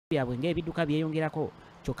byabwe ng'ebidduka byeyongerako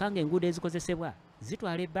kyokka ng'enguudo ezikozesebwa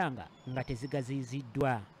zitwala ebbanga nga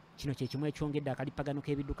tezigaziiziddwa. Kino kye kimu ekyongedde akalipagano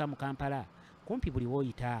k'ebidduka mu Kampala kumpi buli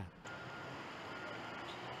w'oyita.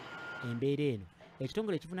 Embeera eno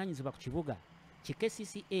ekitongole ekivunaanyizibwa ku kibuga ki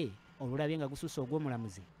KCCA olulabye nga gususse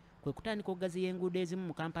ogw'omulamuzi kwe kutandika okugaziya enguudo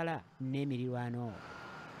ezimu mu Kampala n'emirirwano.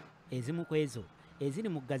 Ezimu ku ezo eziri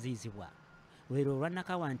mu kugaziizibwa lwero olwa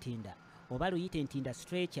Nakawantinda oba luyite Ntinda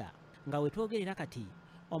stretcher nga wetwogerera kati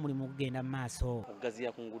omulimu gugenda mu maaso.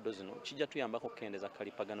 Okugaziya ku nguudo zino kijja tuyambako okukendeeza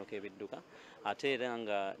kalipagano k'ebidduka ate era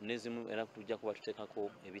nga n'ezimu era tujja kuba tuteekako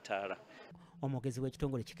ebitaala. Omwogezi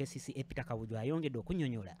w'ekitongole ki KCCA Peter Kabujju ayongedde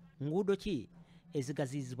okunnyonnyola nguudo ki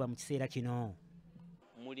ezigaziizibwa mu kiseera kino.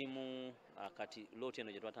 Mulimu kati looti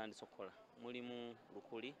eno gye twatandise okukola mulimu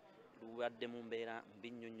Lukuli lubadde mu mbeera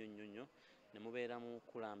mbi nnyo ne mubeeramu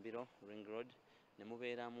Kulambiro Ring Road ne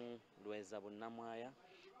mubeeramu Lweza Bunnamwaya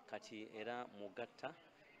kati era Mugatta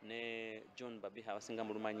ne John Babi abasinga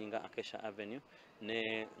mu lumanyi nga Acacia Avenue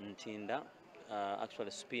ne Ntinda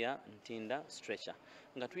actually Spear Ntinda stretcher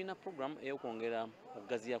nga tulina program ey'okwongera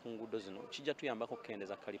okugaziya ku nguudo zino kijja tuyambako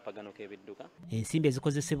okukendeeza kalipagano k'ebidduka. Ensimbi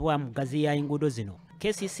ezikozesebwa mu kugaziya enguudo zino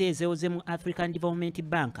KCCA ezeewoze mu African Development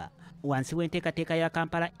Bank wansi w'enteekateeka ya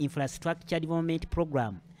Kampala Infrastructure Development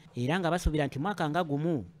Program era nga basuubira nti mwaka nga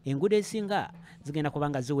gumu enguudo ezisinga zigenda kuba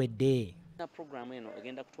nga ziwedde. Program eno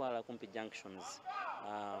egenda kutwala kumpi junctions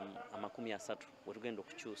 30 wetugenda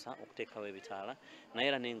okukyusa okuteekawo ebitaala naye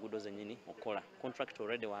era n'enguudo zennyini okukola. Contract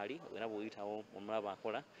already waali era bw'oyitawo omulaba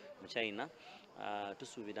akola mu China.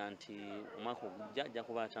 Tusuubira nti omwaka ogujja ajja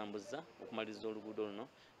kuba atambuzza okumaliriza oluguudo luno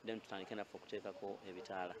then tutandike naffe okuteekako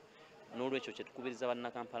ebitaala. N'olwekyo kye tukubiriza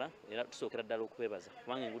bannakampala era tusookera ddala okubeebaza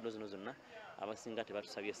kubanga enguudo zino zonna abasinga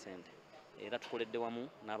tebatusabye ssente era tukoledde wamu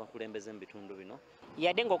n'abakulembeze mu bitundu bino.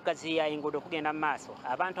 Yadde ng'okugaziya enguudo kugenda mu maaso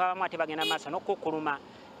abantu abamu ate bagenda mu maaso n'okukkuluma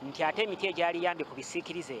nti ate emiti egyali yambi ku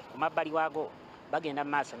bisiikirize ku mabbali waago bagenda mu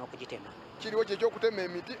maaso n'okugitema. Kiriwo kye ky'okutema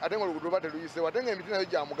emiti ate ng'oluguudo luba teruyiseewo ate ng'emiti nayo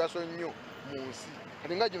gya mugaso nnyo mu nsi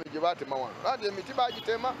kati nga gino gye baatema wano ate emiti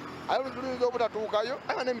bagitema ayo tuluyinza obutatuukayo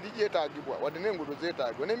anga n'emiti gyetaagibwa wadde n'enguudo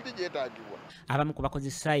zeetaagibwa n'emiti gyetaagibwa. Abamu ku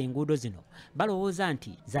bakozesa enguudo zino balowooza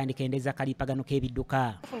nti zandikendeeza kalipagano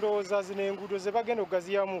k'ebidduka. Ndowooza zino enguudo ze bagenda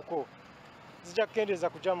okugaziyamuko zijja kukendeeza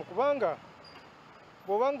kujamu kubanga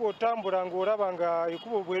bw'oba ng'otambula ng'olaba nga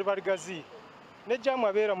ekkubo bwe baligazi ne jamu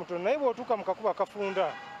abeera mutono naye bw'otuuka mu kakubo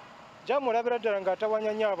akafunda jamu olabira ddala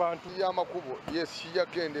ng'atawanyanya abantu. Y'amakubo yes kijja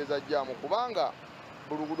kukendeeza jamu kubanga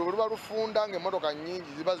oluguudo bwe luba lufunda ng'emmotoka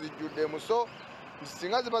nnyingi ziba zijjuddemu so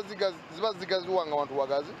singa ziba zigaziwa nga bantu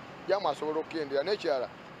wagazi jamu asobola okukendeera n'ekirala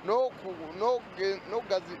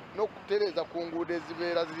n'okutereeza ku nguudo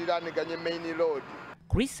ezibeera ziriraaniganye main road.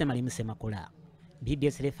 Chris Semalimu Semakula,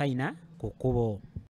 BBS Refina ku kkubo.